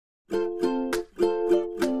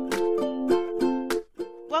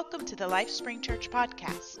Welcome to the LifeSpring Church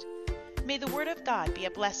podcast. May the Word of God be a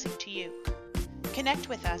blessing to you. Connect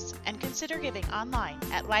with us and consider giving online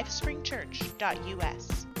at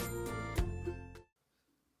lifespringchurch.us.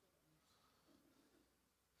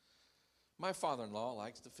 My father-in-law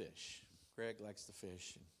likes to fish. Greg likes to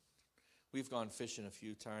fish. We've gone fishing a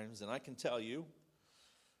few times, and I can tell you,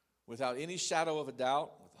 without any shadow of a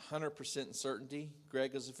doubt, with 100% certainty,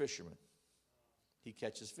 Greg is a fisherman. He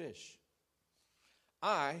catches fish.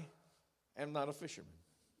 I am not a fisherman.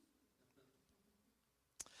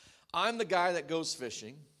 I'm the guy that goes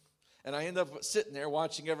fishing, and I end up sitting there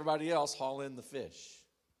watching everybody else haul in the fish.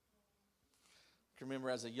 I can remember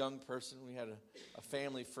as a young person, we had a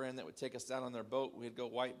family friend that would take us down on their boat. We'd go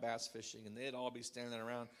white bass fishing, and they'd all be standing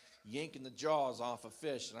around yanking the jaws off of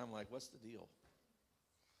fish, and I'm like, what's the deal?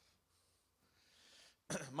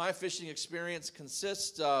 My fishing experience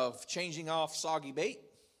consists of changing off soggy bait,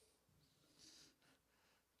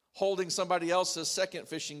 holding somebody else's second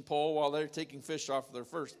fishing pole while they're taking fish off of their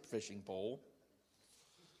first fishing pole.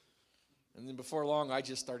 And then before long, I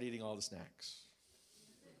just start eating all the snacks.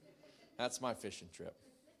 That's my fishing trip.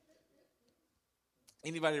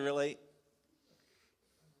 Anybody relate?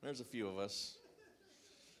 There's a few of us.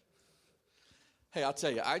 Hey, I'll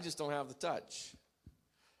tell you, I just don't have the touch.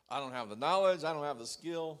 I don't have the knowledge. I don't have the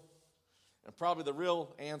skill. And probably the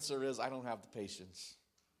real answer is I don't have the patience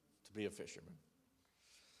to be a fisherman.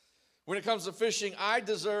 When it comes to fishing, I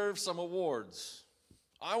deserve some awards.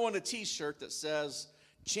 I want a t-shirt that says,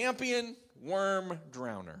 Champion Worm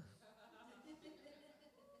Drowner.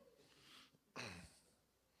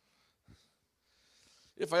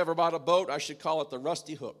 If I ever bought a boat, I should call it the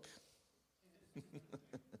Rusty Hook.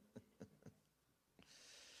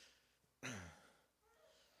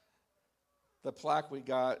 The plaque we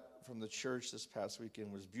got from the church this past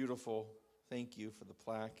weekend was beautiful. Thank you for the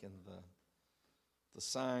plaque and the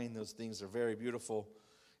sign. Those things are very beautiful.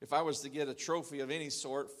 If I was to get a trophy of any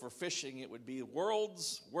sort for fishing, it would be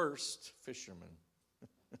world's worst fisherman.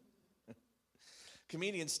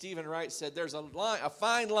 Comedian Stephen Wright said there's a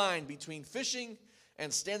fine line between fishing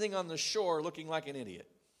and standing on the shore looking like an idiot.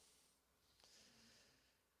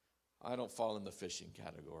 I don't fall in the fishing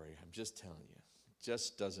category. I'm just telling you. It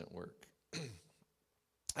just doesn't work. I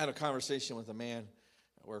had a conversation with a man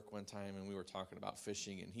at work one time, and we were talking about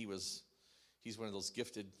fishing, and he's one of those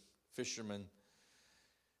gifted fishermen.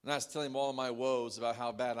 And I was telling him all of my woes about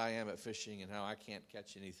how bad I am at fishing and how I can't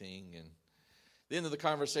catch anything. And at the end of the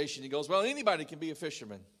conversation, he goes, well, anybody can be a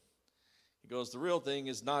fisherman. He goes, the real thing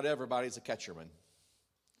is not everybody's a catcherman.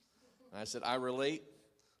 And I said, I relate.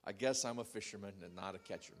 I guess I'm a fisherman and not a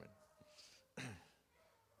catcherman.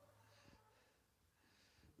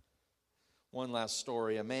 One last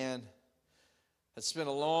story. A man had spent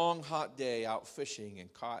a long, hot day out fishing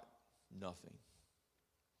and caught nothing.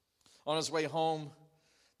 On his way home,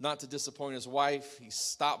 not to disappoint his wife, he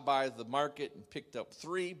stopped by the market and picked up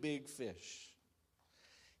 3 big fish.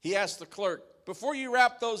 He asked the clerk, before you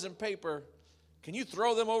wrap those in paper, can you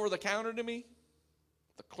throw them over the counter to me?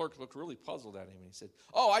 The clerk looked really puzzled at him, and he said,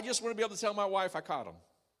 oh, I just want to be able to tell my wife I caught them.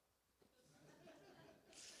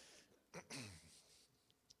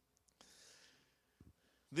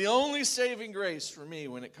 The only saving grace for me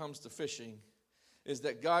when it comes to fishing is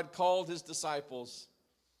that God called his disciples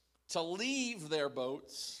to leave their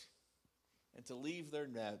boats and to leave their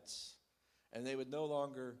nets, and they would no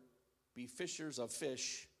longer be fishers of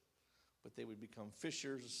fish, but they would become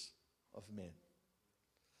fishers of men.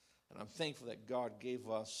 And I'm thankful that God gave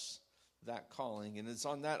us that calling, and it's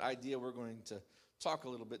on that idea we're going to talk a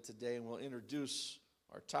little bit today, and we'll introduce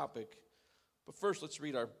our topic. But first, let's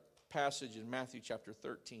read our passage in Matthew chapter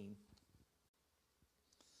 13.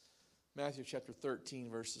 Matthew chapter 13,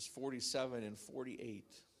 verses 47 and 48.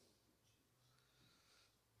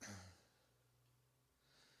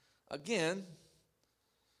 Again,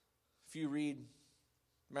 if you read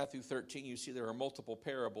Matthew 13, you see there are multiple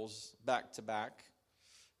parables back to back.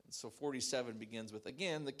 And so 47 begins with,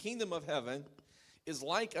 again, the kingdom of heaven is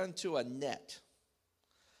like unto a net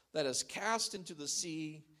that is cast into the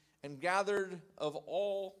sea and gathered of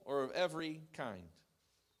all or of every kind,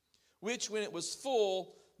 which when it was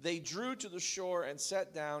full, they drew to the shore and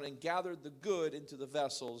sat down and gathered the good into the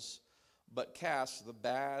vessels, but cast the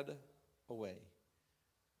bad away.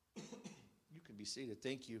 You can be seated.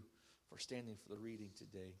 Thank you for standing for the reading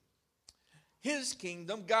today. His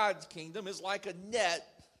kingdom, God's kingdom, is like a net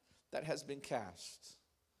that has been cast.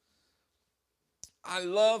 I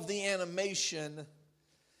love the animation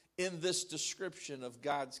in this description of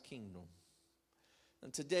God's kingdom.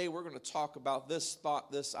 And today we're going to talk about this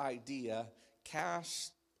thought, this idea,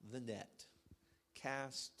 cast the net.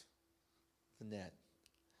 Cast the net.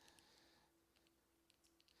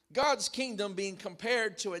 God's kingdom being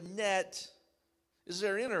compared to a net is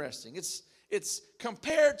very interesting. It's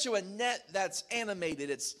compared to a net that's animated.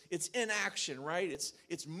 It's in action, right?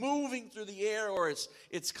 It's moving through the air, or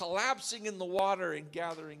it's collapsing in the water and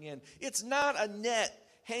gathering in. It's not a net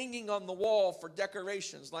hanging on the wall for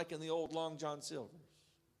decorations like in the old Long John Silver.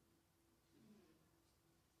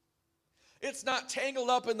 It's not tangled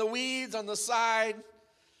up in the weeds on the side,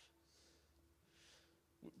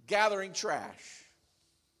 gathering trash.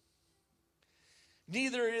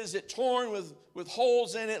 Neither is it torn with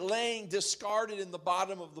holes in it, laying discarded in the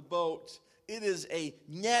bottom of the boat. It is a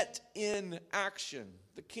net in action.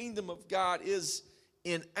 The kingdom of God is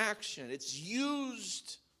in action. It's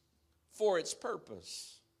used for its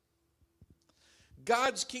purpose.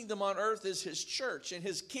 God's kingdom on earth is his church, and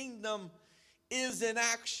his kingdom is in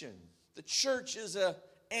action. The church is an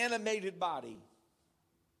animated body.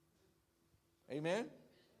 Amen?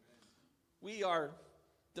 We are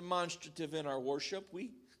demonstrative in our worship.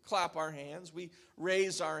 We clap our hands. We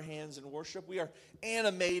raise our hands in worship. We are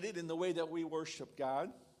animated in the way that we worship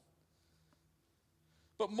God.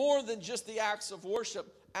 But more than just the acts of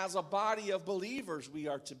worship, as a body of believers, we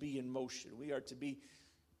are to be in motion. We are to be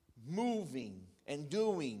moving and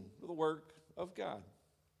doing the work of God.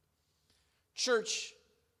 Church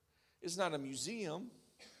is not a museum.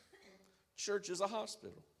 Church is a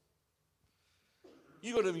hospital.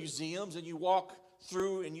 You go to museums and you walk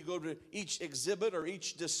through and you go to each exhibit or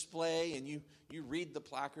each display and you read the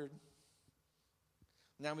placard.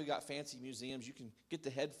 Now we've got fancy museums. You can get the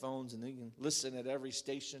headphones and you can listen at every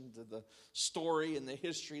station to the story and the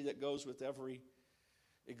history that goes with every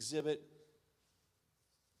exhibit.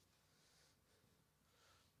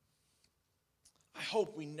 I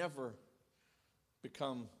hope we never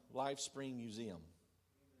become LifeSpring Museum.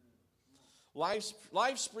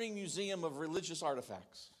 LifeSpring Museum of religious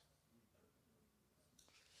artifacts.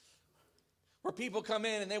 Where people come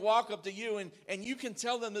in and they walk up to you and you can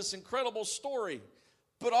tell them this incredible story,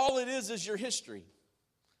 but all it is your history.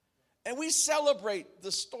 And we celebrate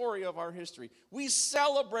the story of our history. We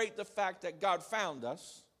celebrate the fact that God found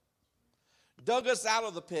us, dug us out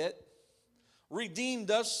of the pit,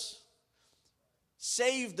 redeemed us,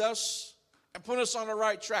 saved us, and put us on the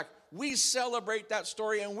right track. We celebrate that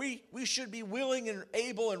story, and we should be willing and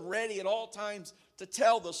able and ready at all times to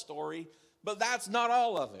tell the story, but that's not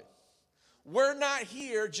all of it. We're not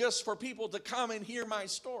here just for people to come and hear my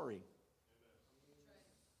story.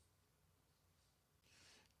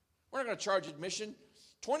 We're not going to charge admission.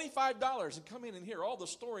 $25 and come in and hear all the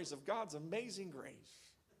stories of God's amazing grace.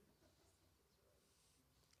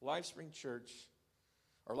 LifeSpring Church,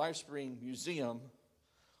 or LifeSpring Museum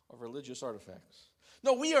of Religious Artifacts.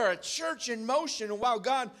 No, we are a church in motion, and while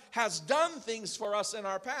God has done things for us in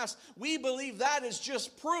our past, we believe that is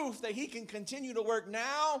just proof that he can continue to work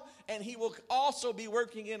now, and he will also be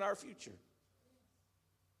working in our future.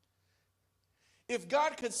 If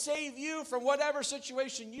God could save you from whatever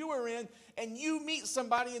situation you are in, and you meet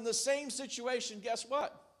somebody in the same situation, guess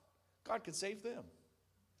what? God could save them.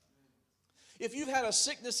 If you've had a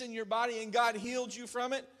sickness in your body and God healed you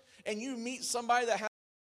from it, and you meet somebody that has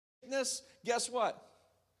sickness, guess what?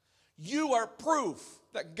 You are proof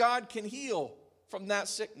that God can heal from that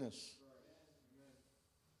sickness.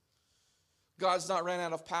 God's not ran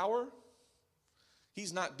out of power.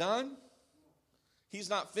 He's not done. He's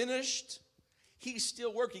not finished. He's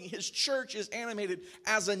still working. His church is animated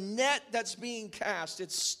as a net that's being cast.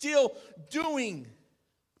 It's still doing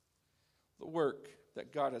the work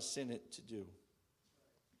that God has sent it to do.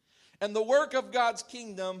 And the work of God's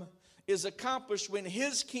kingdom is accomplished when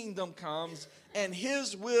his kingdom comes and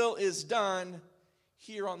his will is done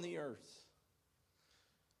here on the earth.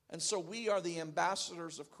 And so we are the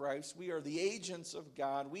ambassadors of Christ. We are the agents of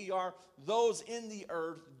God. We are those in the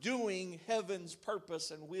earth doing heaven's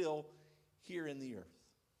purpose and will here in the earth.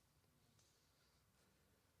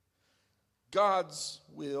 God's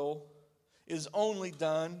will is only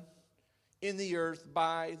done in the earth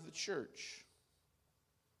by the church.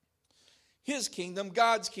 His kingdom,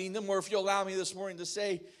 God's kingdom, or if you'll allow me this morning to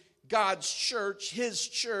say, God's church, his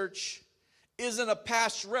church, isn't a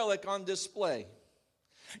past relic on display.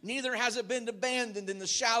 Neither has it been abandoned in the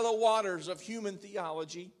shallow waters of human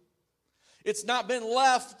theology. It's not been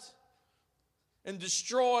left and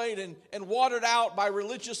destroyed and watered out by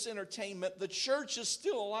religious entertainment. The church is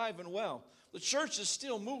still alive and well. The church is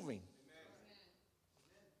still moving.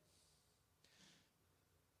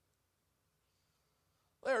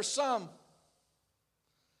 There are some,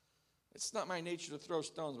 it's not my nature to throw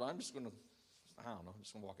stones, but I'm just going to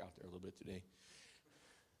walk out there a little bit today.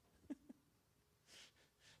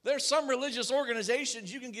 There's some religious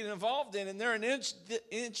organizations you can get involved in, and they're an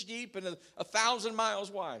inch deep and 1,000 miles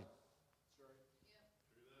wide.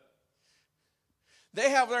 They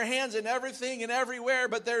have their hands in everything and everywhere,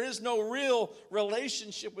 but there is no real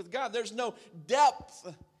relationship with God. There's no depth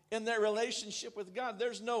in their relationship with God.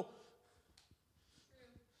 There's no...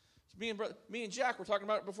 Me and Jack were talking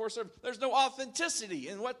about it before service. There's no authenticity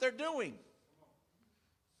in what they're doing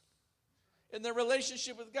in their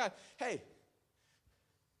relationship with God. Hey,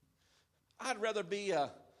 I'd rather be a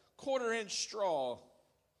quarter-inch straw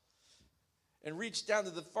and reach down to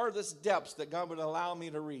the farthest depths that God would allow me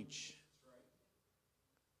to reach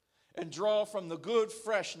and draw from the good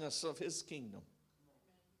freshness of His kingdom.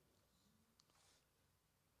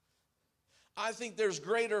 I think there's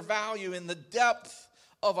greater value in the depth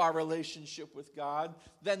of our relationship with God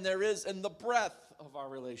than there is in the breadth of our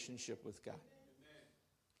relationship with God.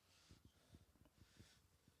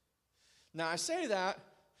 Now, I say that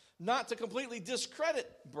not to completely discredit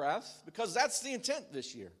breadth, because that's the intent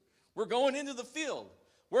this year. We're going into the field.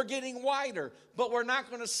 We're getting wider, but we're not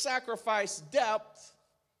going to sacrifice depth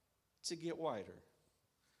to get wider.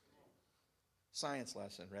 Science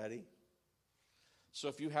lesson, ready? So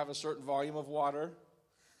if you have a certain volume of water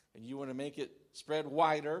and you want to make it spread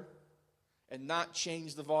wider and not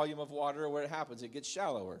change the volume of water, what happens? It gets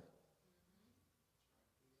shallower.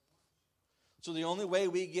 So the only way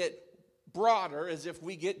we get broader is if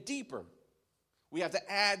we get deeper. We have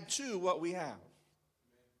to add to what we have.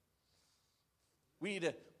 We need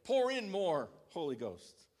to pour in more Holy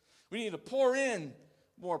Ghost. We need to pour in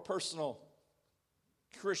more personal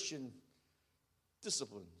Christian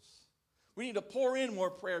disciplines. We need to pour in more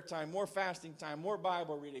prayer time, more fasting time, more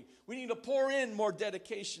Bible reading. We need to pour in more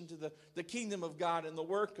dedication to the kingdom of God and the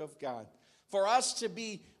work of God. For us to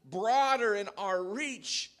be broader in our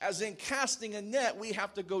reach, as in casting a net, we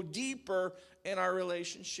have to go deeper in our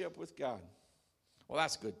relationship with God. Well,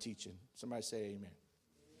 that's good teaching. Somebody say amen.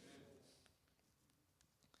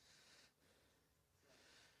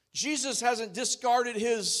 Jesus hasn't discarded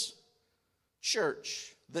His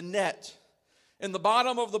church, the net, in the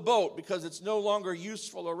bottom of the boat because it's no longer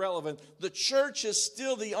useful or relevant. The church is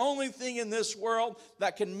still the only thing in this world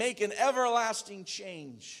that can make an everlasting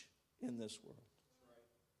change in this world.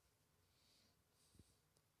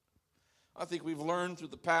 I think we've learned through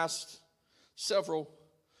the past several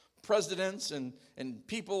presidents and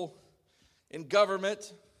people in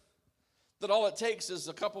government that all it takes is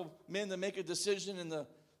a couple men to make a decision and the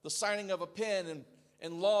signing of a pen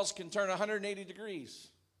and laws can turn 180 degrees.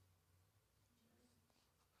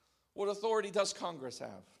 What authority does Congress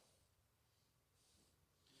have?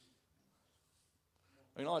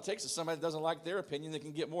 I mean, all it takes is somebody that doesn't like their opinion that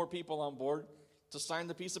can get more people on board to sign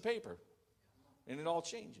the piece of paper. And it all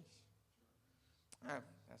changes.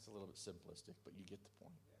 That's a little bit simplistic, but you get the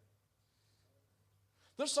point.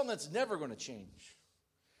 There's something that's never going to change.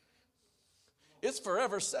 It's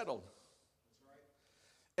forever settled.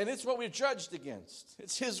 And it's what we're judged against.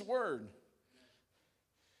 It's His word.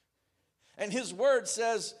 And His word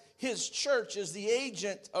says His church is the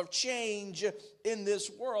agent of change in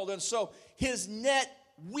this world. And so His net,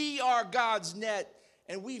 we are God's net,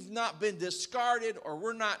 and we've not been discarded or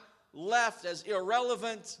we're not left as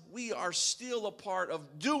irrelevant. We are still a part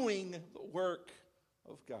of doing the work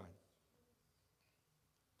of God.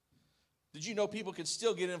 Did you know people can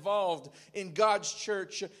still get involved in God's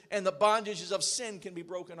church and the bondages of sin can be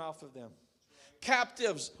broken off of them?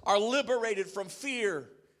 Captives are liberated from fear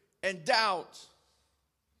and doubt.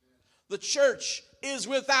 The church is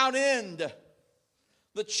without end.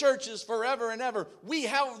 The church is forever and ever. We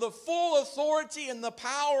have the full authority and the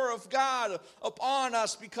power of God upon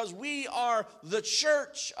us because we are the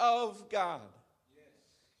church of God.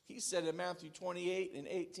 He said in Matthew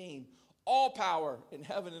 28:18, all power in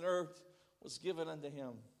heaven and earth was given unto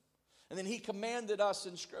Him. And then He commanded us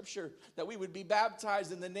in Scripture that we would be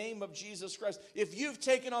baptized in the name of Jesus Christ. If you've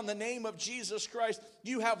taken on the name of Jesus Christ,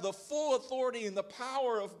 you have the full authority and the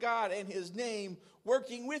power of God and His name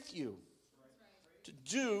working with you to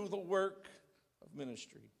do the work of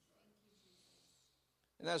ministry.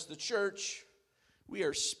 And as the church, we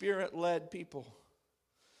are Spirit-led people.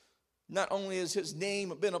 Not only has His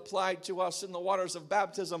name been applied to us in the waters of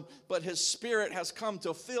baptism, but His Spirit has come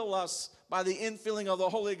to fill us by the infilling of the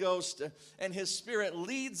Holy Ghost. And His Spirit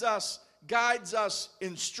leads us, guides us,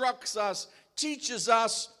 instructs us, teaches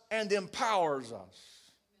us, and empowers us.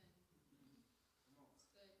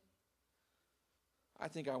 I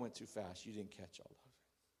think I went too fast. You didn't catch all of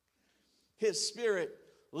it. His Spirit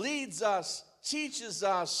leads us, teaches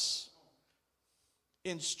us,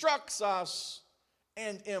 instructs us,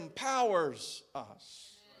 and empowers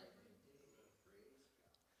us.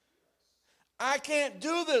 I can't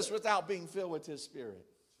do this without being filled with His Spirit.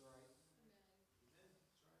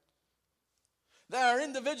 There are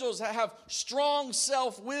individuals that have strong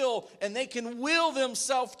self-will and they can will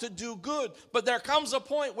themselves to do good. But there comes a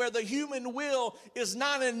point where the human will is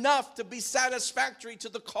not enough to be satisfactory to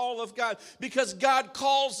the call of God, because God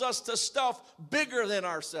calls us to stuff bigger than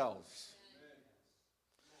ourselves.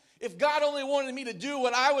 If God only wanted me to do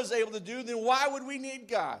what I was able to do, then why would we need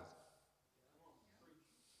God?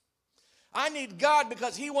 I need God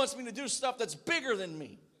because He wants me to do stuff that's bigger than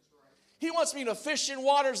me. He wants me to fish in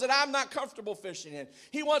waters that I'm not comfortable fishing in.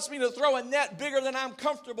 He wants me to throw a net bigger than I'm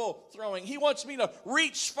comfortable throwing. He wants me to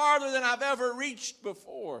reach farther than I've ever reached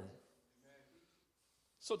before.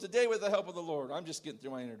 So today, with the help of the Lord, I'm just getting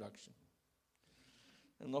through my introduction.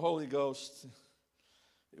 And the Holy Ghost,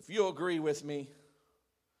 if you'll agree with me,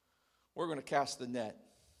 we're going to cast the net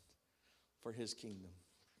for His kingdom.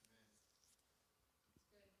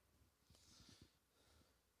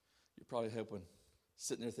 You're probably hoping,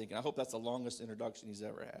 sitting there thinking, I hope that's the longest introduction he's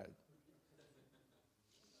ever had.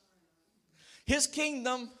 His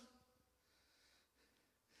kingdom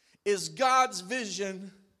is God's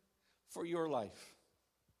vision for your life.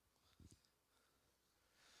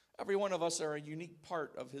 Every one of us are a unique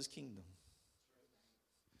part of His kingdom.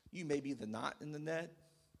 You may be the knot in the net.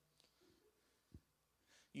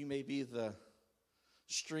 You may be the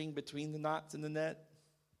string between the knots in the net.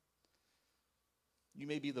 You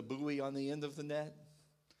may be the buoy on the end of the net.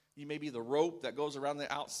 You may be the rope that goes around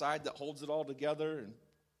the outside that holds it all together and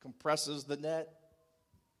compresses the net.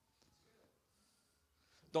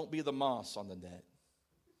 Don't be the moss on the net.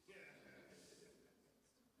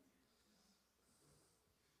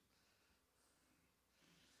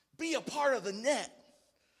 Be a part of the net.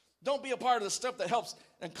 Don't be a part of the stuff that helps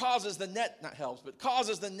and causes the net, not helps, but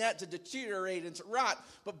causes the net to deteriorate and to rot.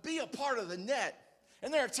 But be a part of the net.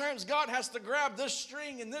 And there are times God has to grab this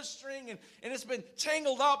string, and it's been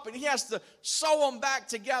tangled up, and He has to sew them back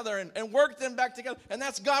together and work them back together. And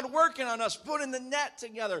that's God working on us, putting the net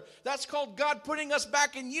together. That's called God putting us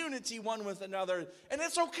back in unity one with another. And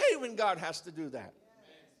it's okay when God has to do that.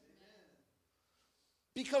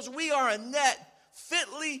 Because we are a net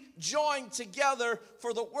fitly joined together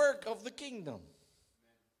for the work of the kingdom.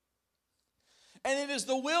 And it is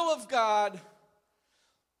the will of God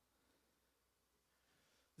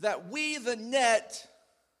that we, the net,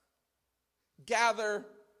 gather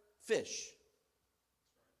fish.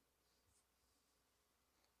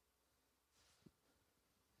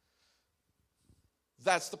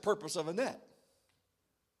 That's the purpose of a net.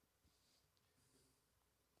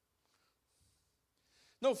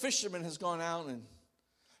 No fisherman has gone out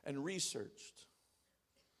and researched,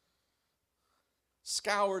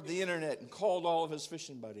 scoured the internet and called all of his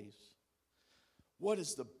fishing buddies. What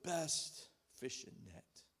is the best fishing net?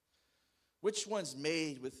 Which one's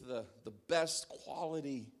made with the best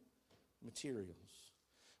quality materials?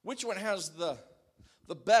 Which one has the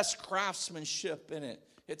best craftsmanship in it?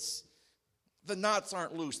 The knots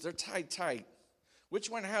aren't loose, they're tied tight.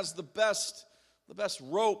 Which one has the best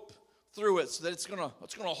rope through it so that it's gonna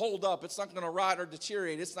hold up, it's not gonna rot or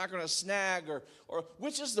deteriorate, it's not gonna snag, or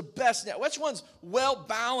which is the best net? Which one's well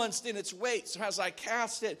balanced in its weight, so as I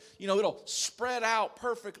cast it, it'll spread out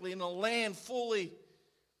perfectly and it'll land fully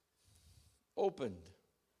opened.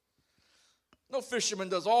 No fisherman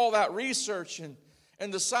does all that research and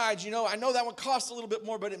decides, I know that one costs a little bit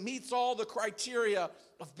more, but it meets all the criteria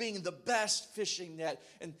of being the best fishing net.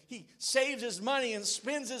 And he saves his money and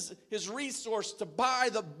spends his resource to buy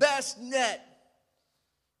the best net.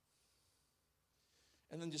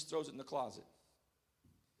 And then just throws it in the closet.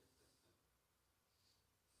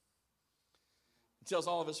 He tells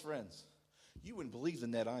all of his friends, you wouldn't believe the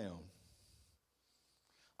net I own.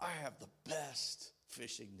 I have the best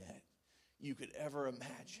fishing net you could ever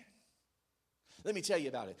imagine. Let me tell you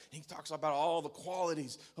about it. He talks about all the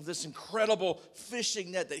qualities of this incredible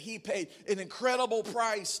fishing net that he paid an incredible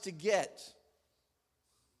price to get.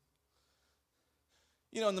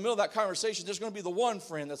 In the middle of that conversation, there's going to be the one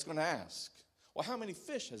friend that's going to ask, well, how many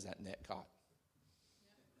fish has that net caught?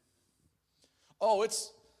 Oh,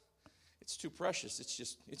 it's too precious.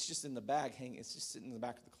 It's just in the bag hanging. It's just sitting in the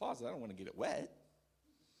back of the closet. I don't want to get it wet.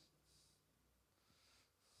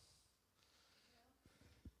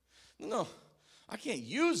 No, I can't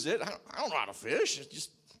use it. I don't know how to fish. Just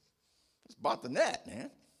bought the net, man.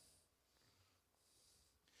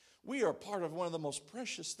 We are part of one of the most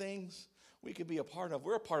precious things we could be a part of.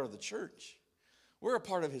 We're a part of the church. We're a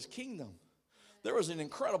part of His kingdom. There was an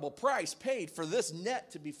incredible price paid for this net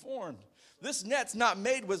to be formed. This net's not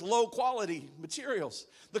made with low quality materials.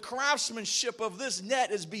 The craftsmanship of this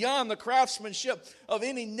net is beyond the craftsmanship of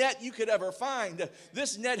any net you could ever find.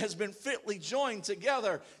 This net has been fitly joined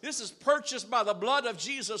together. This is purchased by the blood of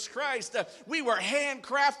Jesus Christ. We were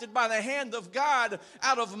handcrafted by the hand of God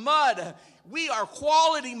out of mud. We are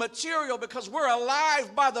quality material because we're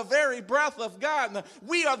alive by the very breath of God.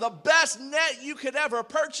 We are the best net you could ever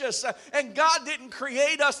purchase. And God didn't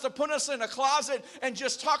create us to put us in a closet and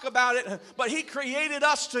just talk about it, but He created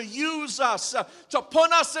us to use us, to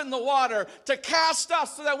put us in the water, to cast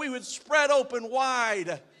us so that we would spread open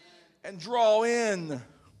wide and draw in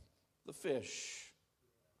the fish.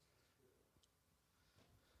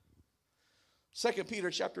 2 Peter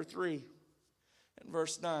chapter 3 and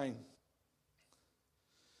verse 9.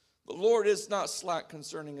 The Lord is not slack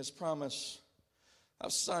concerning His promise,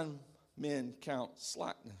 as some men count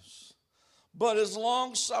slackness, but is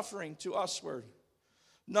long-suffering to usward,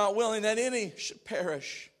 not willing that any should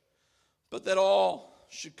perish, but that all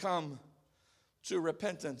should come to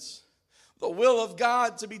repentance. The will of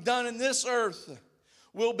God to be done in this earth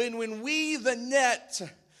will be when we, the net,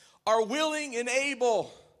 are willing and able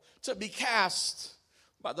to be cast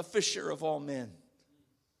by the fisher of all men.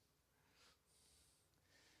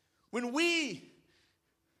 When we,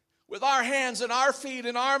 with our hands and our feet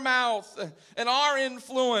and our mouth and our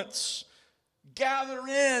influence, gather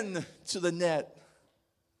in to the net,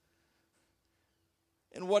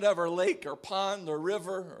 in whatever lake or pond or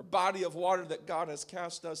river or body of water that God has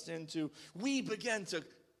cast us into, we begin to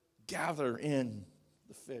gather in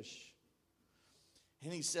the fish.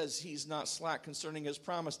 And He says He's not slack concerning His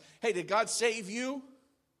promise. Hey, did God save you?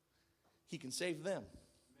 He can save them.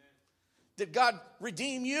 Did God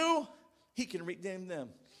redeem you? He can redeem them.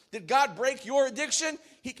 Did God break your addiction?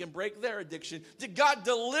 He can break their addiction. Did God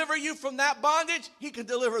deliver you from that bondage? He can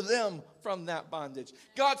deliver them from that bondage.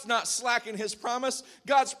 God's not slack in His promise.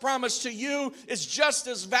 God's promise to you is just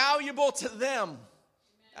as valuable to them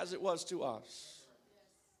as it was to us.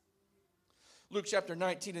 Luke chapter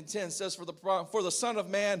 19 and 10 says, For the Son of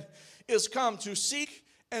Man is come to seek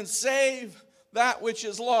and save that which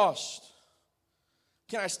is lost.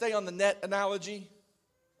 Can I stay on the net analogy?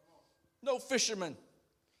 No fisherman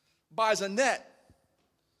buys a net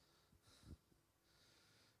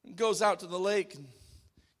and goes out to the lake and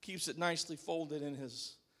keeps it nicely folded in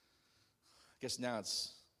his, I guess now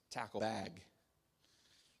it's tackle bag,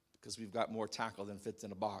 because we've got more tackle than fits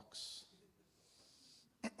in a box.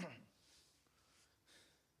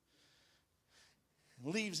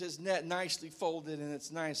 Leaves his net nicely folded in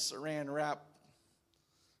its nice saran wrap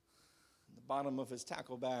bottom of his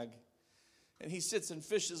tackle bag, and he sits and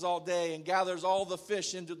fishes all day and gathers all the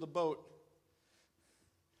fish into the boat.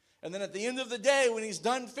 And then at the end of the day, when he's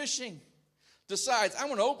done fishing, decides, I'm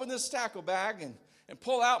going to open this tackle bag and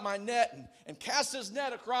pull out my net and cast his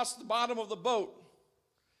net across the bottom of the boat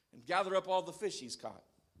and gather up all the fish he's caught.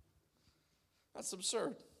 That's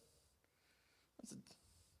absurd. It's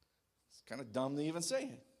kind of dumb to even say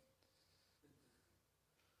it.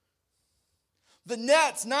 The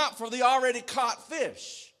net's not for the already caught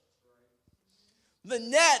fish. The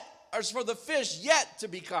net is for the fish yet to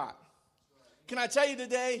be caught. Can I tell you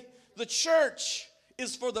today, the church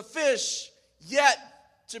is for the fish yet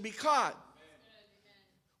to be caught.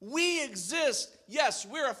 We exist. Yes,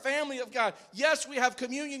 we're a family of God. Yes, we have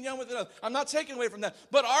communion young with another. I'm not taking away from that.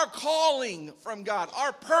 But our calling from God,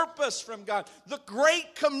 our purpose from God, the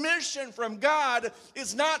great commission from God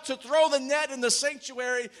is not to throw the net in the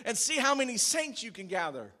sanctuary and see how many saints you can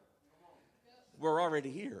gather. We're already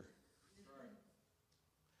here.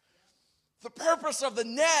 The purpose of the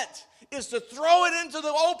net is to throw it into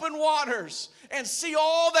the open waters and see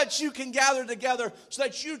all that you can gather together so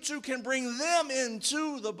that you too can bring them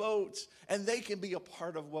into the boat and they can be a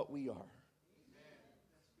part of what we are.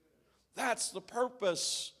 That's the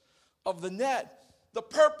purpose of the net. The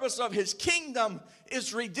purpose of His kingdom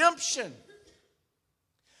is redemption.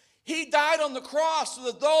 He died on the cross so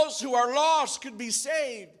that those who are lost could be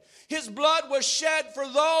saved. His blood was shed for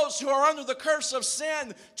those who are under the curse of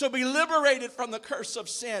sin to be liberated from the curse of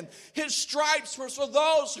sin. His stripes were so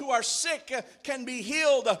those who are sick can be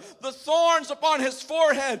healed. The thorns upon His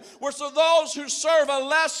forehead were so those who serve a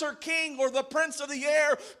lesser king or the prince of the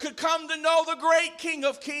air could come to know the great King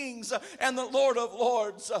of kings and the Lord of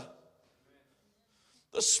lords.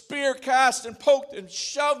 The spear cast and poked and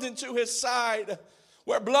shoved into His side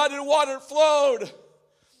where blood and water flowed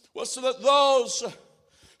was so that those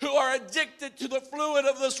who are addicted to the fluid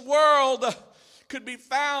of this world could be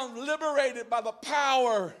found liberated by the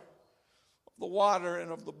power of the water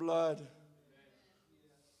and of the blood.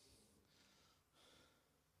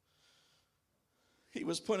 He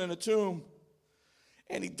was put in a tomb,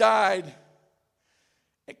 and he died,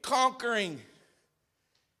 and conquering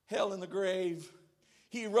hell and the grave,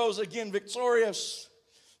 he rose again victorious,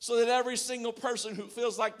 so that every single person who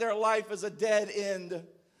feels like their life is a dead end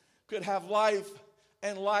could have life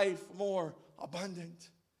and life more abundant.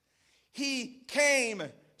 He came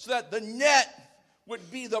so that the net would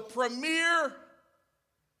be the premier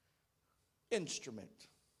instrument,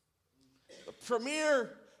 the premier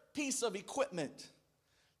piece of equipment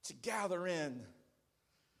to gather in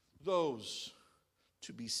those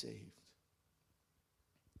to be saved.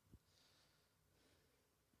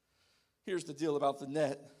 Here's the deal about the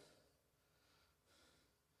net.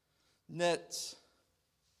 Nets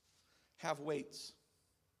have weights.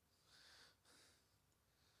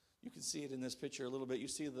 You can see it in this picture a little bit. You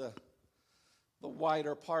see the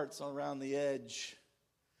wider parts around the edge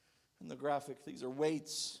in the graphic. These are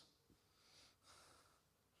weights.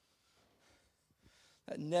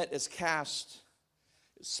 That net is cast.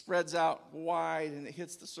 It spreads out wide and it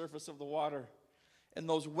hits the surface of the water. And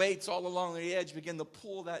those weights all along the edge begin to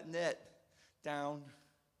pull that net down,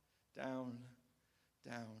 down,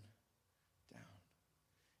 down, down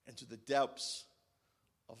into the depths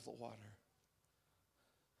of the water.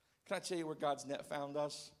 Can I tell you where God's net found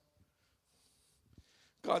us?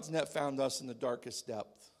 God's net found us in the darkest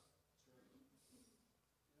depth.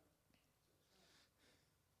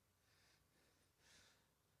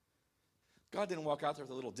 God didn't walk out there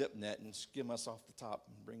with a little dip net and skim us off the top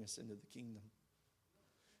and bring us into the kingdom.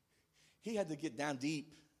 He had to get down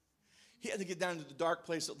deep. He had to get down to the dark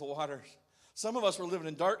place of the water. Some of us were living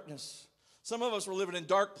in darkness. Some of us were living in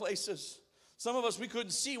dark places. Some of us, we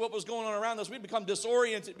couldn't see what was going on around us. We'd become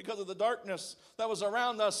disoriented because of the darkness that was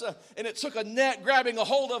around us. And it took a net grabbing a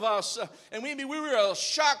hold of us. And we were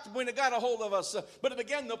shocked when it got a hold of us. But it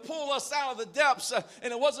began to pull us out of the depths.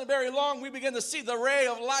 And it wasn't very long. We began to see the ray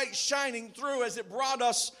of light shining through as it brought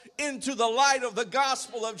us into the light of the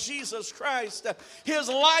gospel of Jesus Christ. His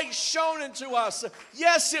light shone into us.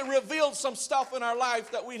 Yes, it revealed some stuff in our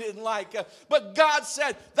life that we didn't like. But God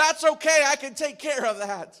said, that's okay. I can take care of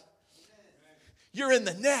that. You're in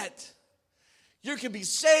the net. You can be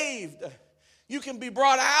saved. You can be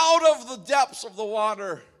brought out of the depths of the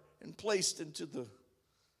water and placed into the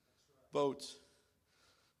boat.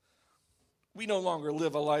 We no longer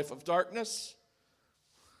live a life of darkness.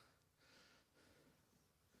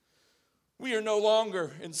 We are no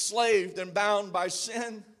longer enslaved and bound by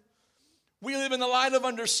sin. We live in the light of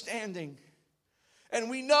understanding. And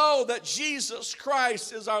we know that Jesus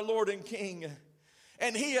Christ is our Lord and King.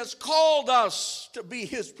 And he has called us to be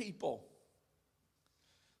his people.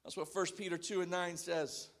 That's what 1 Peter 2:9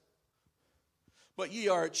 says. But ye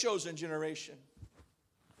are a chosen generation.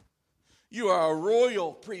 You are a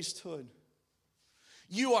royal priesthood.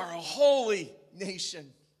 You are a holy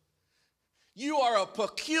nation. You are a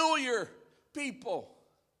peculiar people.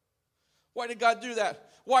 Why did God do that?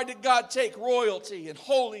 Why did God take royalty and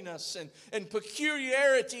holiness and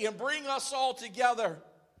peculiarity and bring us all together?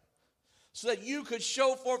 So that you could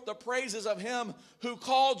show forth the praises of him who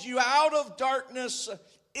called you out of darkness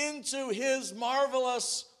into his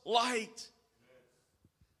marvelous light.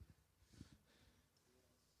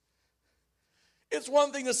 It's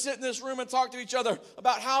one thing to sit in this room and talk to each other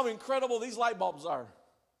about how incredible these light bulbs are.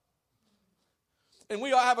 And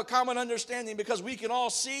we all have a common understanding because we can all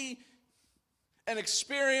see and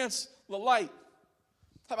experience the light.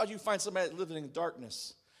 How about you find somebody living in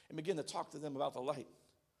darkness and begin to talk to them about the light?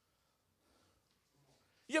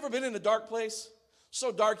 You ever been in a dark place? So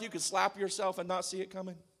dark you could slap yourself and not see it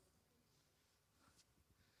coming?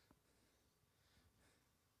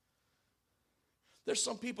 There's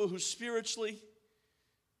some people who spiritually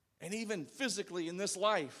and even physically in this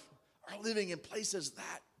life are living in places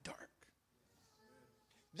that dark.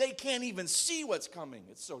 They can't even see what's coming.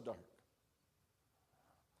 It's so dark.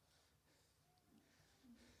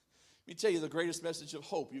 Let me tell you the greatest message of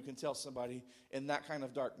hope you can tell somebody in that kind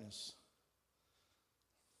of darkness.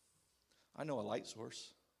 I know a light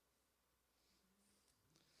source.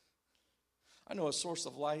 I know a source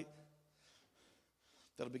of light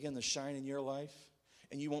that'll begin to shine in your life,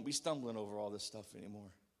 and you won't be stumbling over all this stuff anymore.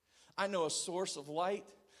 I know a source of light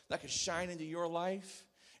that can shine into your life,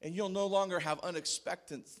 and you'll no longer have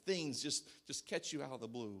unexpected things just catch you out of the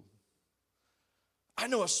blue. I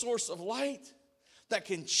know a source of light that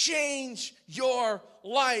can change your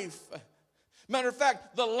life. Matter of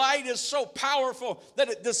fact, the light is so powerful that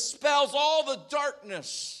it dispels all the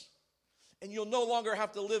darkness. And you'll no longer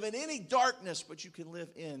have to live in any darkness, but you can live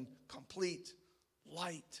in complete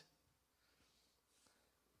light.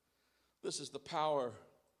 This is the power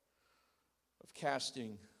of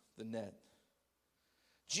casting the net.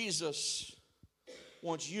 Jesus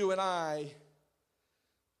wants you and I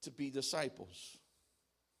to be disciples.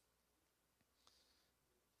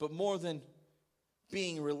 But more than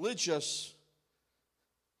being religious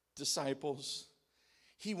disciples,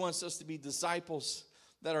 he wants us to be disciples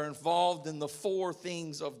that are involved in the 4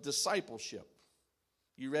 things of discipleship.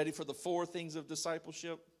 You ready for the 4 things of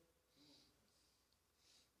discipleship?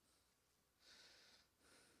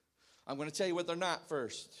 I'm going to tell you what they're not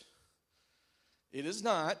first. It is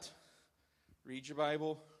not read your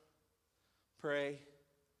Bible, pray,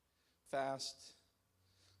 fast,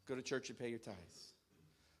 go to church and pay your tithes.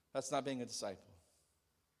 That's not being a disciple.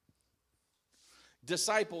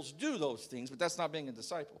 Disciples do those things, but that's not being a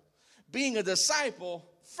disciple. Being a disciple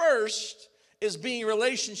first is being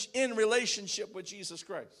in relationship with Jesus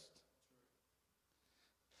Christ.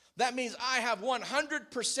 That means I have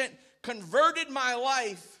 100% converted my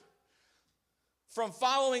life from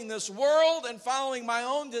following this world and following my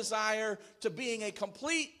own desire to being a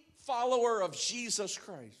complete follower of Jesus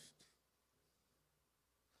Christ.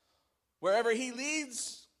 Wherever he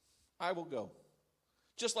leads, I will go.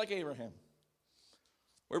 Just like Abraham.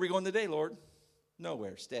 Where are we going today, Lord?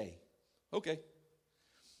 Nowhere. Stay. Okay.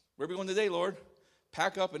 Where are we going today, Lord?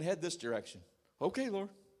 Pack up and head this direction. Okay, Lord.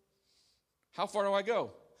 How far do I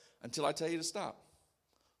go? Until I tell you to stop.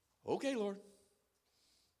 Okay, Lord.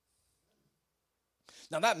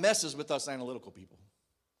 Now that messes with us analytical people.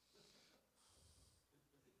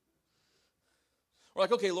 We're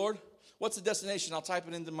like, okay, Lord, what's the destination? I'll type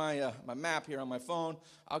it into my map here on my phone.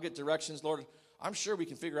 I'll get directions. Lord, I'm sure we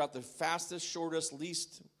can figure out the fastest, shortest,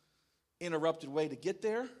 least interrupted way to get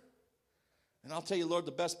there. And I'll tell you, Lord,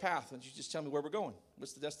 the best path. And you just tell me where we're going.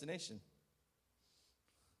 What's the destination?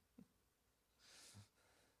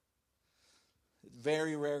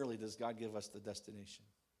 Very rarely does God give us the destination.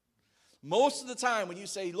 Most of the time when you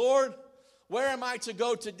say, Lord, where am I to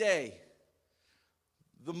go today?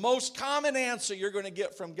 The most common answer you're going to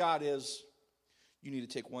get from God is, you need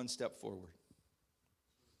to take one step forward.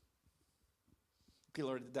 Okay,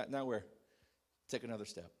 Lord, now where? Take another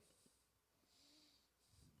step.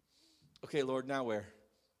 Okay, Lord, now where?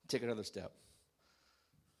 Take another step.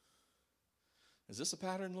 Is this a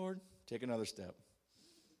pattern, Lord? Take another step.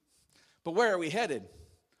 But where are we headed?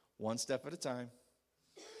 One step at a time.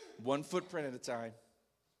 One footprint at a time.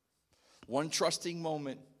 One trusting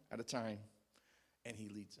moment at a time. And he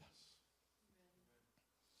leads us.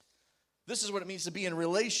 This is what it means to be in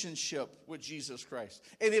relationship with Jesus Christ.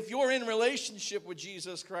 And if you're in relationship with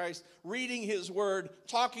Jesus Christ, reading his word,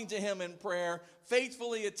 talking to him in prayer,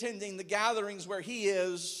 faithfully attending the gatherings where he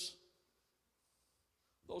is,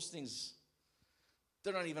 those things,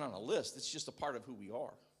 they're not even on a list. It's just a part of who we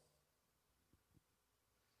are.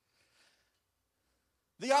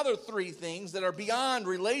 The other 3 things that are beyond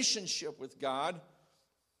relationship with God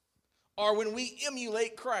are when we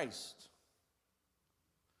emulate Christ.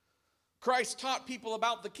 Christ taught people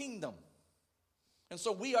about the kingdom. And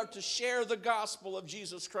so we are to share the gospel of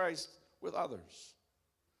Jesus Christ with others.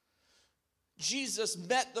 Jesus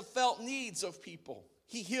met the felt needs of people.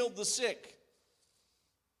 He healed the sick,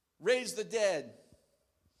 raised the dead,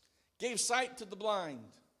 gave sight to the blind.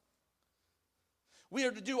 We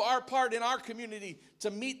are to do our part in our community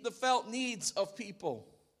to meet the felt needs of people.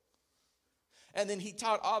 And then he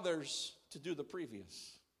taught others to do the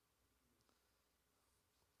previous.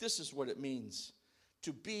 This is what it means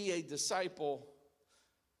to be a disciple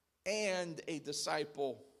and a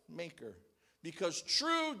disciple maker. Because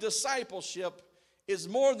true discipleship is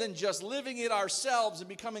more than just living it ourselves and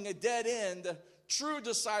becoming a dead end. True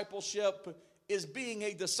discipleship is being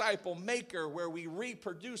a disciple maker where we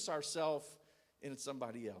reproduce ourselves in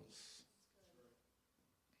somebody else.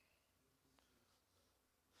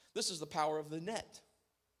 This is the power of the net.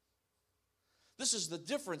 This is the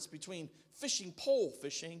difference between fishing pole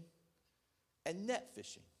fishing and net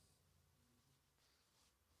fishing.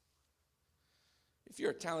 If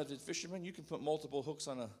you're a talented fisherman, you can put multiple hooks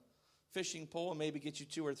on a fishing pole and maybe get you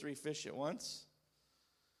 2 or 3 fish at once.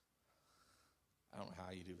 I don't know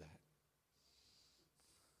how you do that.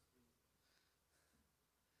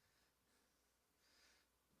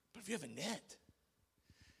 But if you have a net,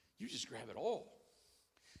 you just grab it all.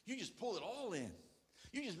 You just pull it all in.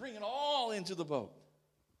 You just bring it all into the boat.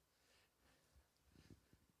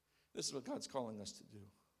 This is what God's calling us to do.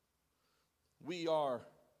 We are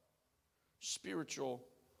spiritual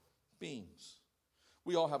beings.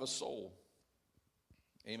 We all have a soul.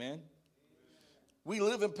 Amen? We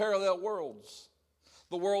live in parallel worlds.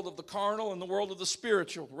 The world of the carnal and the world of the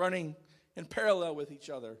spiritual, running in parallel with each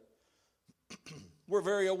other. We're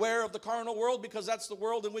very aware of the carnal world because that's the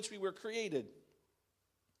world in which we were created.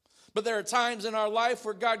 But there are times in our life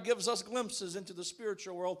where God gives us glimpses into the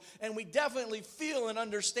spiritual world, and we definitely feel and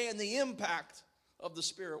understand the impact of the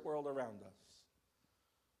spirit world around us.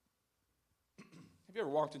 Have you ever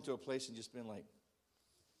walked into a place and just been like,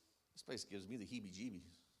 this place gives me the heebie-jeebies?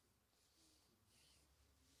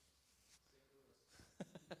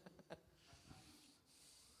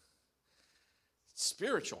 It's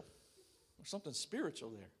spiritual. There's something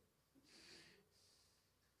spiritual there.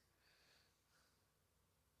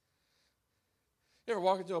 You ever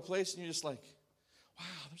walk into a place and you're just like, wow,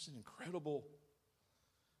 there's an incredible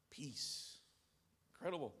peace,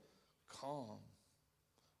 incredible calm.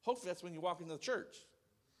 Hopefully that's when you walk into the church,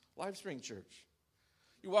 LifeSpring Church.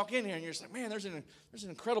 You walk in here and you're just like, man, there's an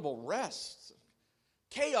incredible rest.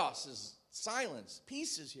 Chaos is silence.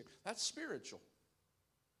 Peace is here. That's spiritual.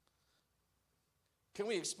 Can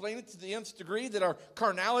we explain it to the nth degree that our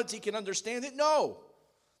carnality can understand it? No.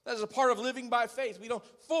 That is a part of living by faith. We don't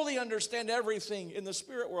fully understand everything in the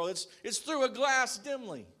spirit world. It's through a glass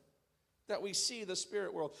dimly that we see the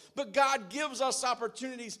spirit world. But God gives us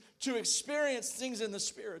opportunities to experience things in the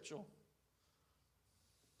spiritual.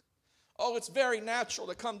 Oh, it's very natural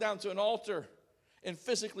to come down to an altar and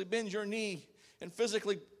physically bend your knee and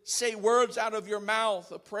physically say words out of your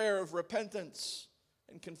mouth, a prayer of repentance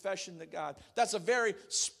and confession to God. That's a very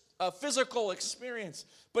physical experience.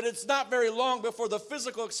 But it's not very long before the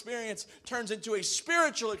physical experience turns into a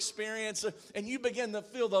spiritual experience, and you begin to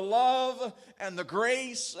feel the love and the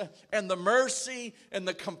grace and the mercy and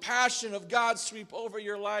the compassion of God sweep over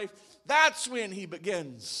your life. That's when He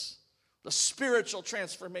begins the spiritual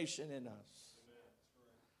transformation in us.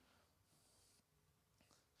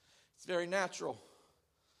 It's very natural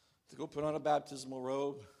to go put on a baptismal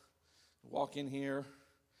robe, walk in here,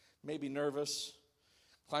 maybe nervous,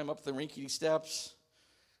 climb up the rickety steps,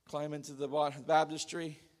 climb into the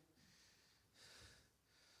baptistry.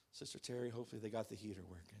 Sister Terry, hopefully they got the heater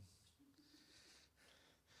working.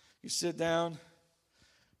 You sit down,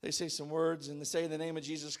 they say some words, and they say in the name of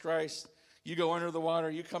Jesus Christ. You go under the water,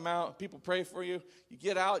 you come out, people pray for you, you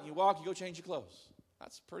get out, you walk, you go change your clothes.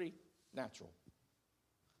 That's pretty natural.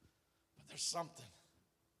 But there's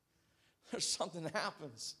something that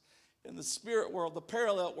happens in the spirit world, the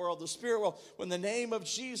parallel world, the spirit world, when the name of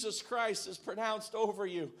Jesus Christ is pronounced over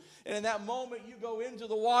you. And in that moment, you go into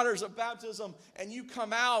the waters of baptism and you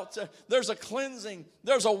come out. There's a cleansing,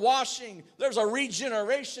 there's a washing, there's a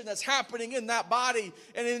regeneration that's happening in that body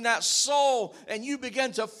and in that soul. And you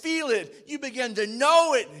begin to feel it. You begin to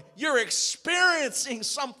know it. You're experiencing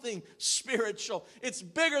something spiritual. It's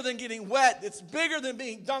bigger than getting wet. It's bigger than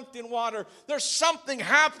being dunked in water. There's something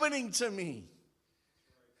happening to me.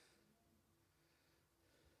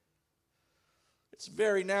 It's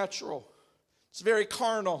very natural. It's very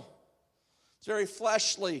carnal. It's very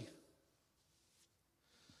fleshly.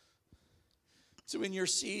 To in your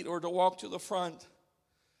seat or to walk to the front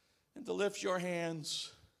and to lift your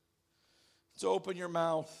hands, to open your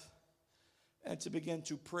mouth and to begin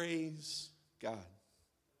to praise God.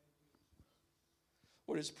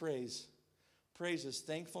 What is praise? Praise is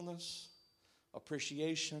thankfulness,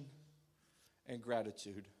 appreciation, and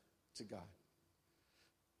gratitude to God.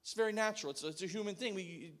 It's very natural. It's a human thing.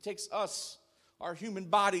 It takes us, our human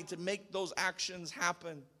body, to make those actions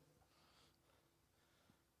happen.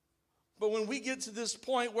 But when we get to this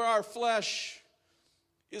point where our flesh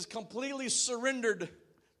is completely surrendered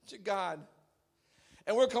to God,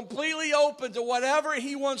 and we're completely open to whatever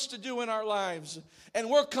He wants to do in our lives, and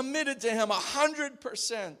we're committed to Him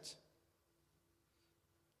 100%,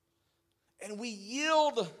 and we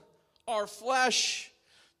yield our flesh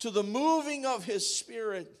to the moving of His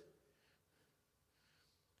Spirit.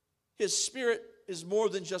 His Spirit is more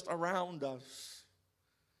than just around us.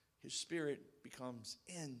 His Spirit becomes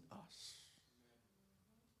in us.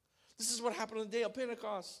 This is what happened on the day of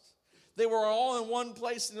Pentecost. They were all in one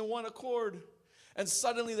place and in one accord. And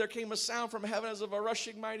suddenly there came a sound from heaven as of a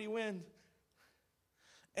rushing mighty wind.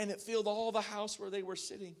 And it filled all the house where they were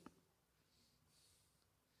sitting.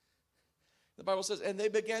 The Bible says, and they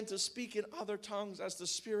began to speak in other tongues as the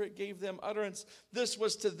Spirit gave them utterance. This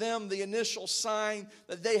was to them the initial sign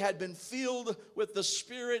that they had been filled with the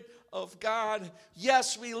Spirit of God.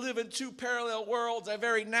 Yes, we live in two parallel worlds, a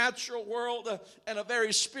very natural world and a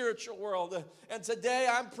very spiritual world. And today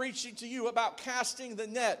I'm preaching to you about casting the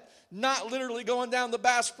net, not literally going down the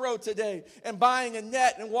Bass Pro today and buying a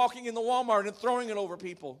net and walking in the Walmart and throwing it over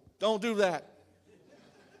people. Don't do that.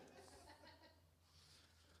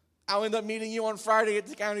 I'll end up meeting you on Friday at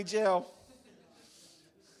the county jail.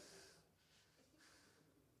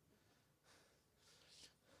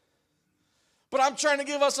 But I'm trying to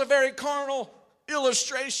give us a very carnal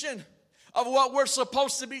illustration of what we're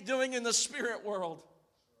supposed to be doing in the spirit world.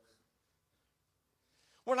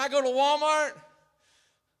 When I go to Walmart,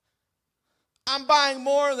 I'm buying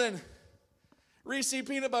more than Reese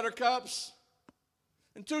peanut butter cups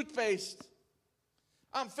and toothpaste.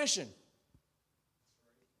 I'm fishing.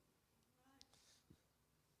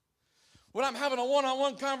 When I'm having a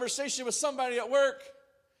one-on-one conversation with somebody at work,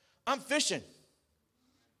 I'm fishing.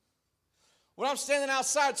 When I'm standing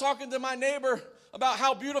outside talking to my neighbor about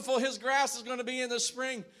how beautiful his grass is going to be in the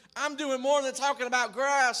spring, I'm doing more than talking about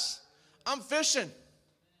grass. I'm fishing.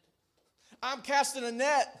 I'm casting a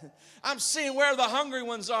net. I'm seeing where the hungry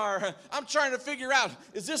ones are. I'm trying to figure out,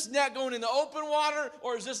 is this net going in the open water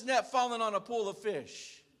or is this net falling on a pool of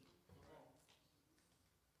fish?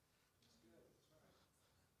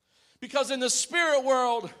 Because in the spirit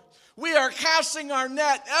world, we are casting our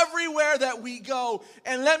net everywhere that we go.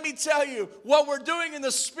 And let me tell you, what we're doing in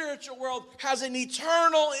the spiritual world has an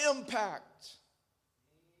eternal impact.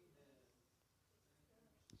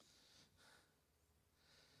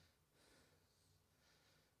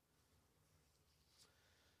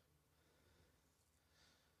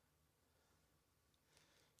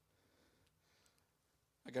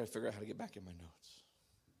 I got to figure out how to get back in my notes.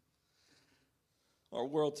 Our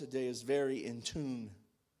world today is very in tune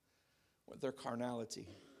with their carnality.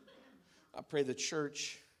 I pray the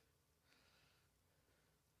church,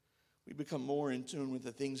 we become more in tune with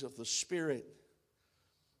the things of the Spirit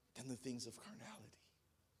than the things of carnality.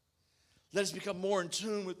 Let us become more in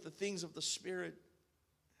tune with the things of the Spirit.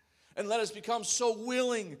 And let us become so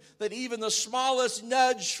willing that even the smallest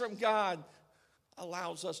nudge from God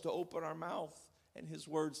allows us to open our mouth and His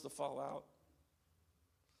words to fall out.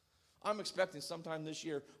 I'm expecting sometime this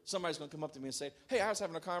year, somebody's going to come up to me and say, hey, I was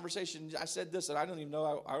having a conversation. I said this, and I don't even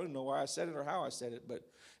know, I don't know why I said it or how I said it, but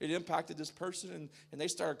it impacted this person, and they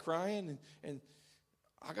started crying, and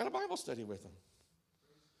I got a Bible study with them.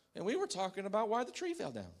 And we were talking about why the tree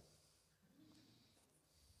fell down.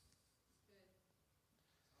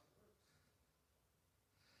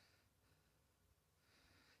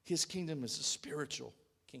 His kingdom is a spiritual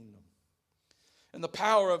kingdom. And the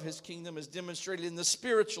power of His kingdom is demonstrated in the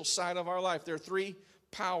spiritual side of our life. There are three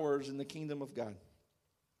powers in the kingdom of God.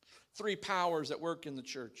 Three powers that work in the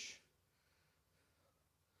church.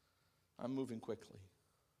 I'm moving quickly.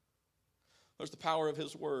 There's the power of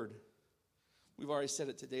His word. We've already said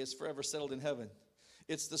it today. It's forever settled in heaven.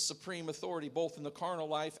 It's the supreme authority both in the carnal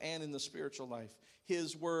life and in the spiritual life.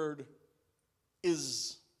 His word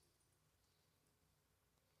is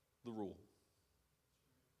the rule.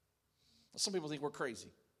 Some people think we're crazy.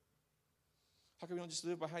 How come we don't just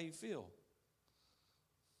live by how you feel?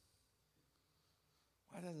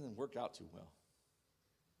 Why doesn't it work out too well?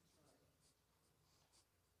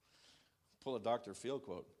 Pull a Dr. Phil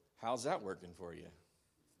quote. How's that working for you?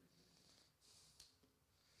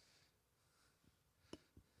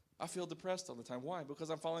 I feel depressed all the time. Why? Because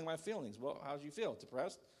I'm following my feelings. Well, how do you feel?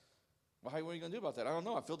 Depressed? Well, what are you going to do about that? I don't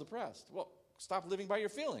know. I feel depressed. Well, stop living by your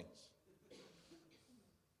feelings.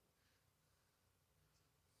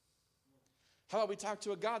 How about we talk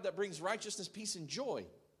to a God that brings righteousness, peace, and joy?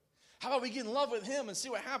 How about we get in love with Him and see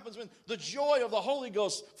what happens when the joy of the Holy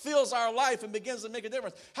Ghost fills our life and begins to make a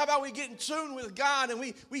difference? How about we get in tune with God and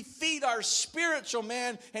we feed our spiritual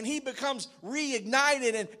man and he becomes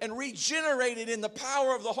reignited and regenerated in the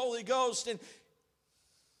power of the Holy Ghost, and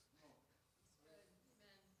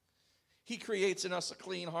He creates in us a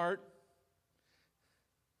clean heart.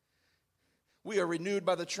 We are renewed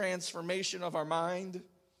by the transformation of our mind.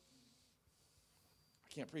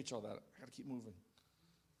 I can't preach all that. I got to keep moving.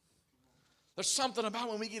 There's something about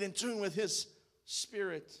when we get in tune with His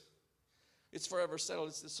Spirit. It's forever settled.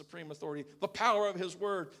 It's the supreme authority. The power of His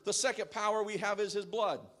word. The second power we have is His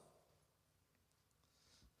blood.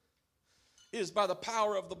 It is by the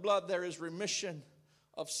power of the blood there is remission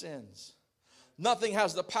of sins. Nothing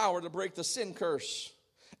has the power to break the sin curse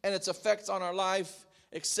and its effects on our life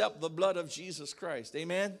except the blood of Jesus Christ.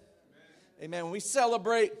 Amen? Amen. When we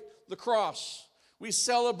celebrate the cross, we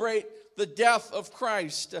celebrate the death of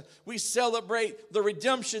Christ. We celebrate the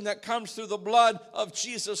redemption that comes through the blood of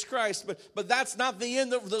Jesus Christ. But that's not the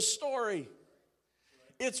end of the story.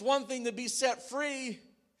 It's one thing to be set free,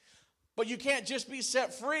 but you can't just be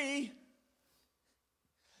set free.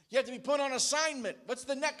 You have to be put on assignment. What's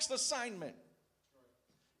the next assignment?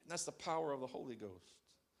 And that's the power of the Holy Ghost.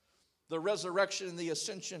 The resurrection and the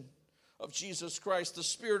ascension of Jesus Christ. The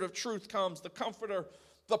Spirit of truth comes, the Comforter,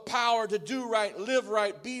 the power to do right, live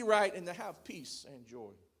right, be right, and to have peace and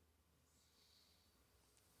joy.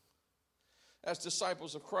 As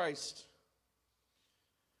disciples of Christ,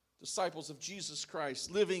 disciples of Jesus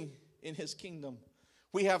Christ, living in His kingdom,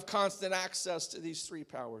 We have constant access to these three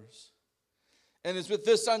powers. And it's with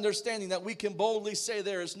this understanding that we can boldly say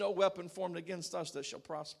there is no weapon formed against us that shall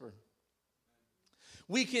prosper.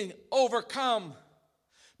 We can overcome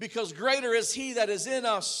because greater is He that is in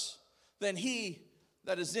us than he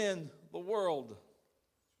that is in the world.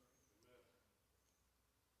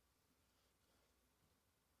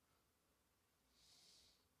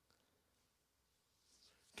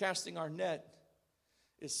 Casting our net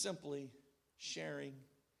is simply sharing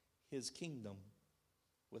His kingdom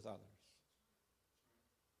with others.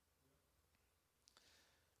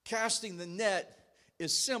 Casting the net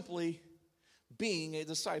is simply being a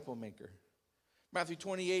disciple maker. Matthew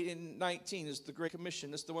 28:19 is the Great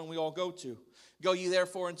Commission. It's the one we all go to. Go ye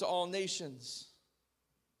therefore into all nations.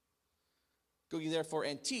 Go ye therefore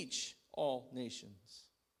and teach all nations.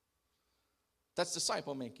 That's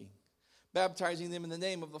disciple making. Baptizing them in the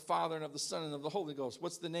name of the Father and of the Son and of the Holy Ghost.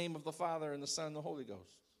 What's the name of the Father and the Son and the Holy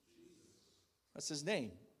Ghost? That's His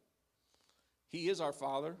name. He is our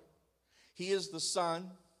Father. He is the Son.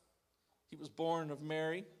 He was born of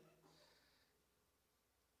Mary.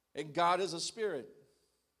 And God is a Spirit.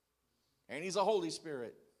 And He's a Holy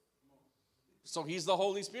Spirit. So He's the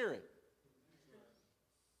Holy Spirit.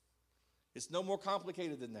 It's no more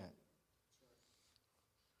complicated than that.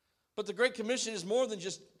 But the Great Commission is more than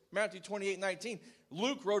just Matthew 28:19.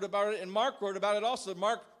 Luke wrote about it and Mark wrote about it also.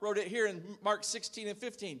 Mark wrote it here in Mark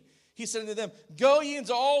 16:15. He said to them, go ye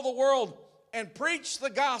into all the world and preach the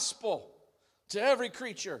gospel to every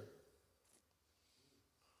creature.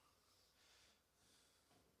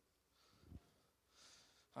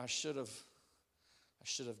 I should have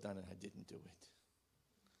done it. I didn't do it.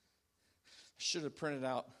 I should have printed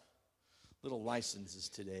out little licenses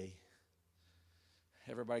today.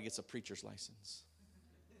 Everybody gets a preacher's license.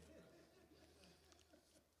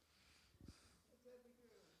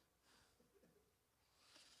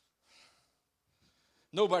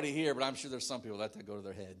 Nobody here, but I'm sure there's some people that go to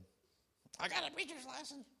their head. I got a preacher's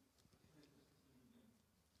license.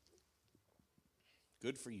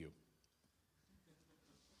 Good for you.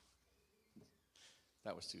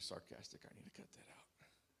 That was too sarcastic. I need to cut that out.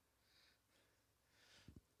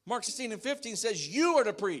 Mark 16:15 says you are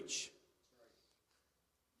to preach.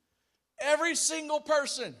 Every single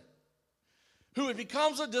person who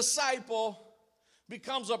becomes a disciple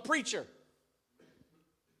becomes a preacher.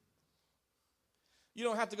 You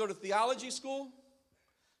don't have to go to theology school.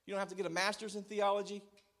 You don't have to get a master's in theology.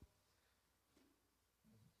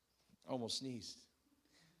 I almost sneezed.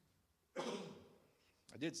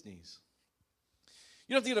 I did sneeze.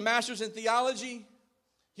 You don't have to get a master's in theology.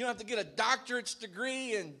 You don't have to get a doctorate's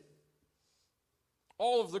degree in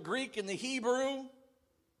all of the Greek and the Hebrew.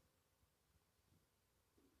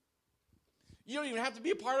 You don't even have to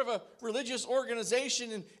be a part of a religious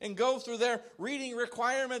organization and go through their reading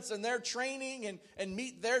requirements and their training and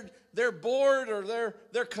meet their board or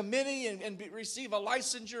their committee and receive a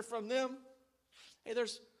licensure from them. Hey,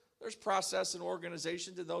 there's process and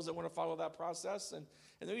organization to those that want to follow that process. And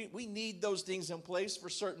we need those things in place for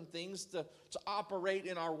certain things to operate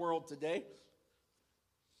in our world today.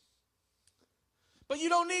 But you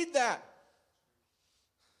don't need that.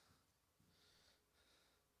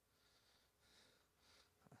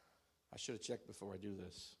 I should have checked before I do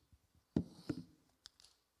this.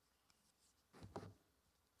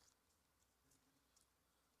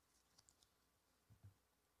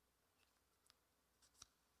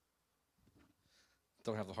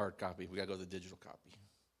 Don't have the hard copy. We got to go to the digital copy.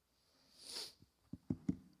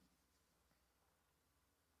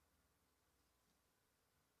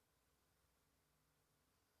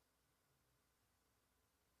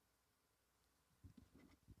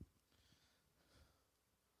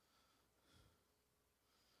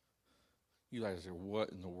 You guys are, what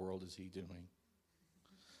in the world is he doing?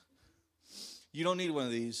 You don't need one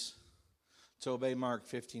of these to obey Mark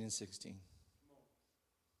 15 and 16.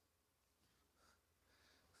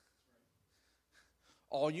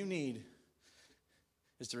 All you need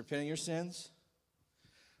is to repent of your sins,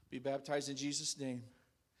 be baptized in Jesus' name,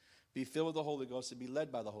 be filled with the Holy Ghost, and be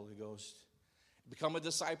led by the Holy Ghost. Become a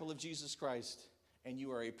disciple of Jesus Christ, and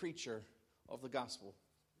you are a preacher of the gospel.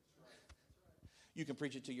 You can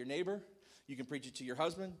preach it to your neighbor. You can preach it to your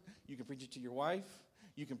husband. You can preach it to your wife.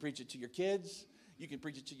 You can preach it to your kids. You can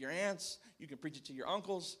preach it to your aunts. You can preach it to your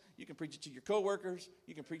uncles. You can preach it to your coworkers.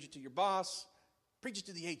 You can preach it to your boss. Preach it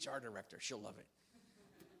to the HR director. She'll love it.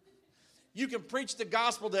 You can preach the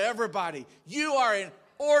gospel to everybody. You are an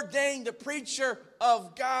ordained preacher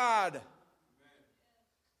of God.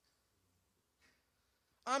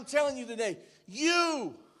 I'm telling you today,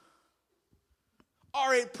 you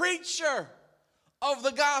are a preacher of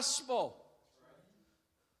the gospel.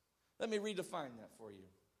 Let me redefine that for you.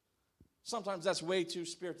 Sometimes that's way too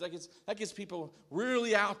spiritual. That gets people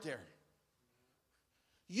really out there.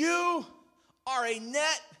 You are a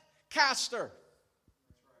net caster.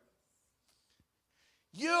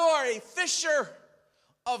 You are a fisher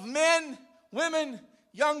of men, women,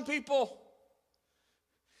 young people.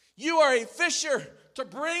 You are a fisher to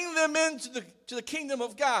bring them into the kingdom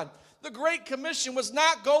of God. The Great Commission was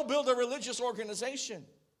not go build a religious organization.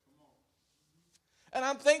 And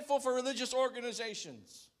I'm thankful for religious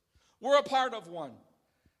organizations. We're a part of one.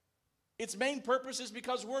 Its main purpose is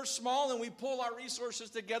because we're small and we pull our resources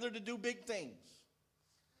together to do big things.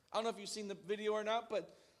 I don't know if you've seen the video or not,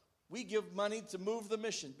 but we give money to move the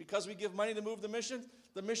mission. Because we give money to move the mission,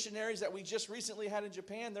 the missionaries that we just recently had in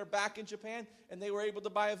Japan, they're back in Japan, and they were able to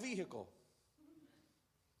buy a vehicle.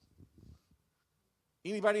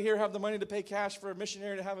 Anybody here have the money to pay cash for a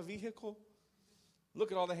missionary to have a vehicle?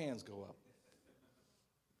 Look at all the hands go up.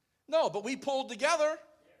 No, but we pulled together,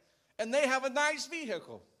 and they have a nice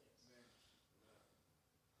vehicle.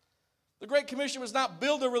 The Great Commission was not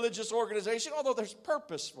build a religious organization, although there's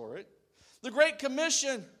purpose for it. The Great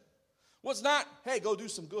Commission was not, hey, go do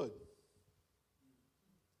some good.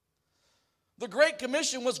 The Great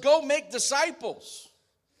Commission was go make disciples.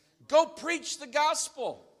 Go preach the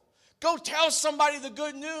gospel. Go tell somebody the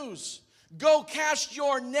good news. Go cast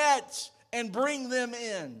your net and bring them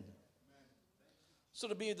in. So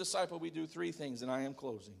to be a disciple, we do three things, and I am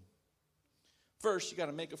closing. First, you got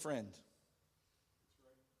to make a friend.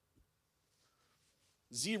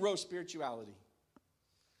 Zero spirituality.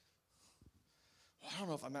 Well, I don't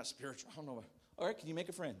know if I'm that spiritual. I don't know. All right, can you make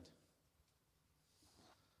a friend?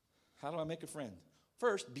 How do I make a friend?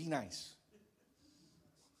 First, be nice.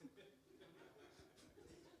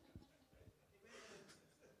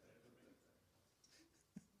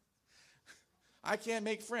 I can't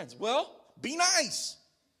make friends. Well, be nice.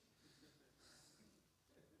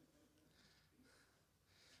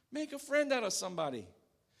 Make a friend out of somebody.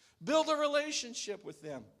 Build a relationship with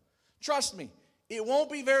them. Trust me, it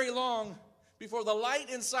won't be very long before the light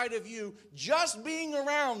inside of you, just being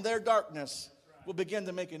around their darkness, will begin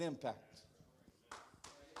to make an impact.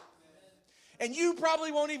 And you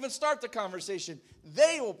probably won't even start the conversation.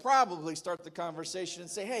 They will probably start the conversation and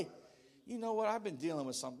say, hey, you know what? I've been dealing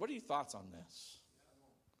with something. What are your thoughts on this?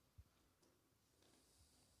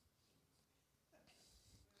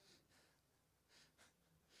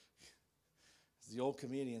 As the old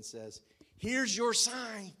comedian says, here's your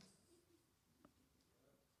sign.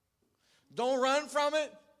 Don't run from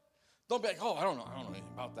it. Don't be like, oh, I don't know anything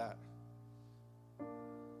about that.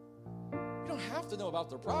 You don't have to know about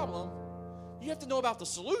their problem. You have to know about the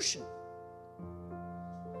solution.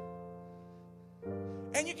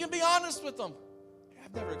 And you can be honest with them.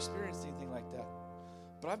 I've never experienced anything like that.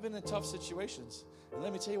 But I've been in tough situations. And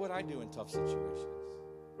let me tell you what I do in tough situations.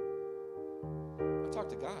 I talk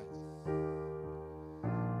to God.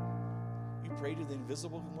 You pray to the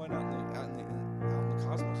invisible one out in the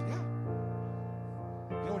cosmos? Yeah.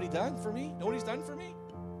 You know what He's done for me? Know what He's done for me?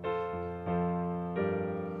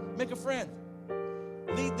 Make a friend.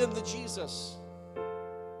 Lead them to Jesus.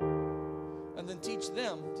 And then teach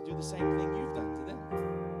them to do the same thing you've done to them.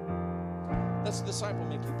 That's the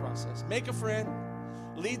disciple-making process. Make a friend,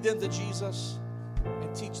 lead them to Jesus,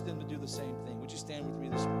 and teach them to do the same thing. Would you stand with me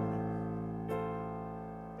this morning?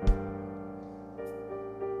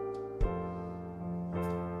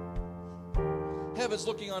 Heaven's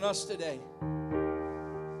looking on us today.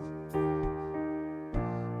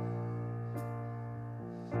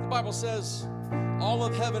 The Bible says, all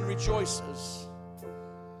of heaven rejoices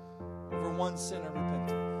over one sinner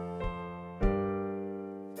repenting.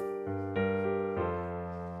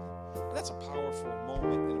 And that's a powerful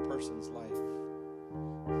moment in a person's life.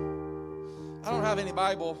 I don't have any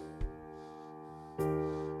Bible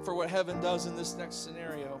for what heaven does in this next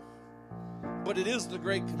scenario, but it is the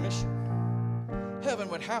Great Commission. Heaven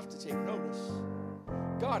would have to take notice.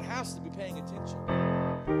 God has to be paying attention.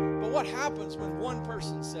 But what happens when one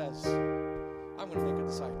person says, I'm going to make a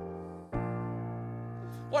disciple?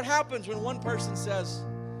 What happens when one person says,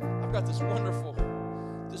 I've got this wonderful,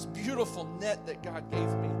 this beautiful net that God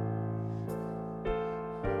gave me.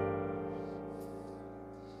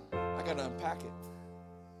 I got to unpack it.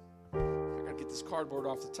 I got to get this cardboard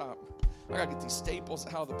off the top. I got to get these staples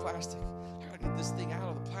out of the plastic. I got to get this thing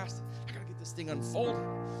out of the plastic. I got to get this thing unfolded.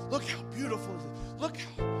 Look how beautiful it is.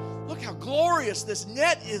 Look how glorious this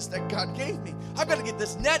net is that God gave me. I've got to get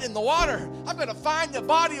this net in the water. I've got to find the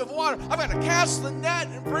body of water. I've got to cast the net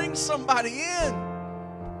and bring somebody in.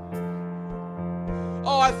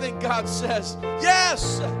 Oh, I think God says,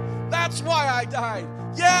 yes, That's why I died.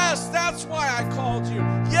 Yes, that's why I called you.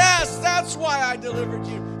 Yes, that's why I delivered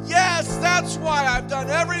you. Yes, that's why I've done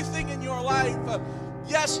everything in your life.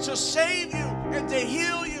 Yes, to save you and to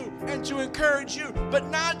heal you and to encourage you, but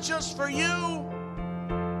not just for you.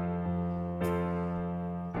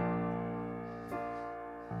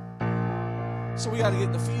 So we got to get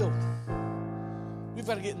in the field. We've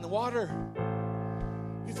got to get in the water.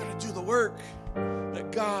 We've got to do the work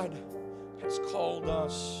that God has called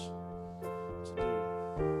us to do.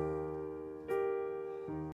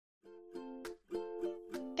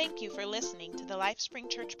 Thank you for listening to the LifeSpring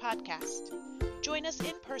Church podcast. Join us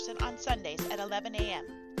in person on Sundays at 11 a.m.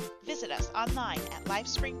 Visit us online at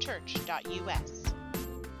lifespringchurch.us.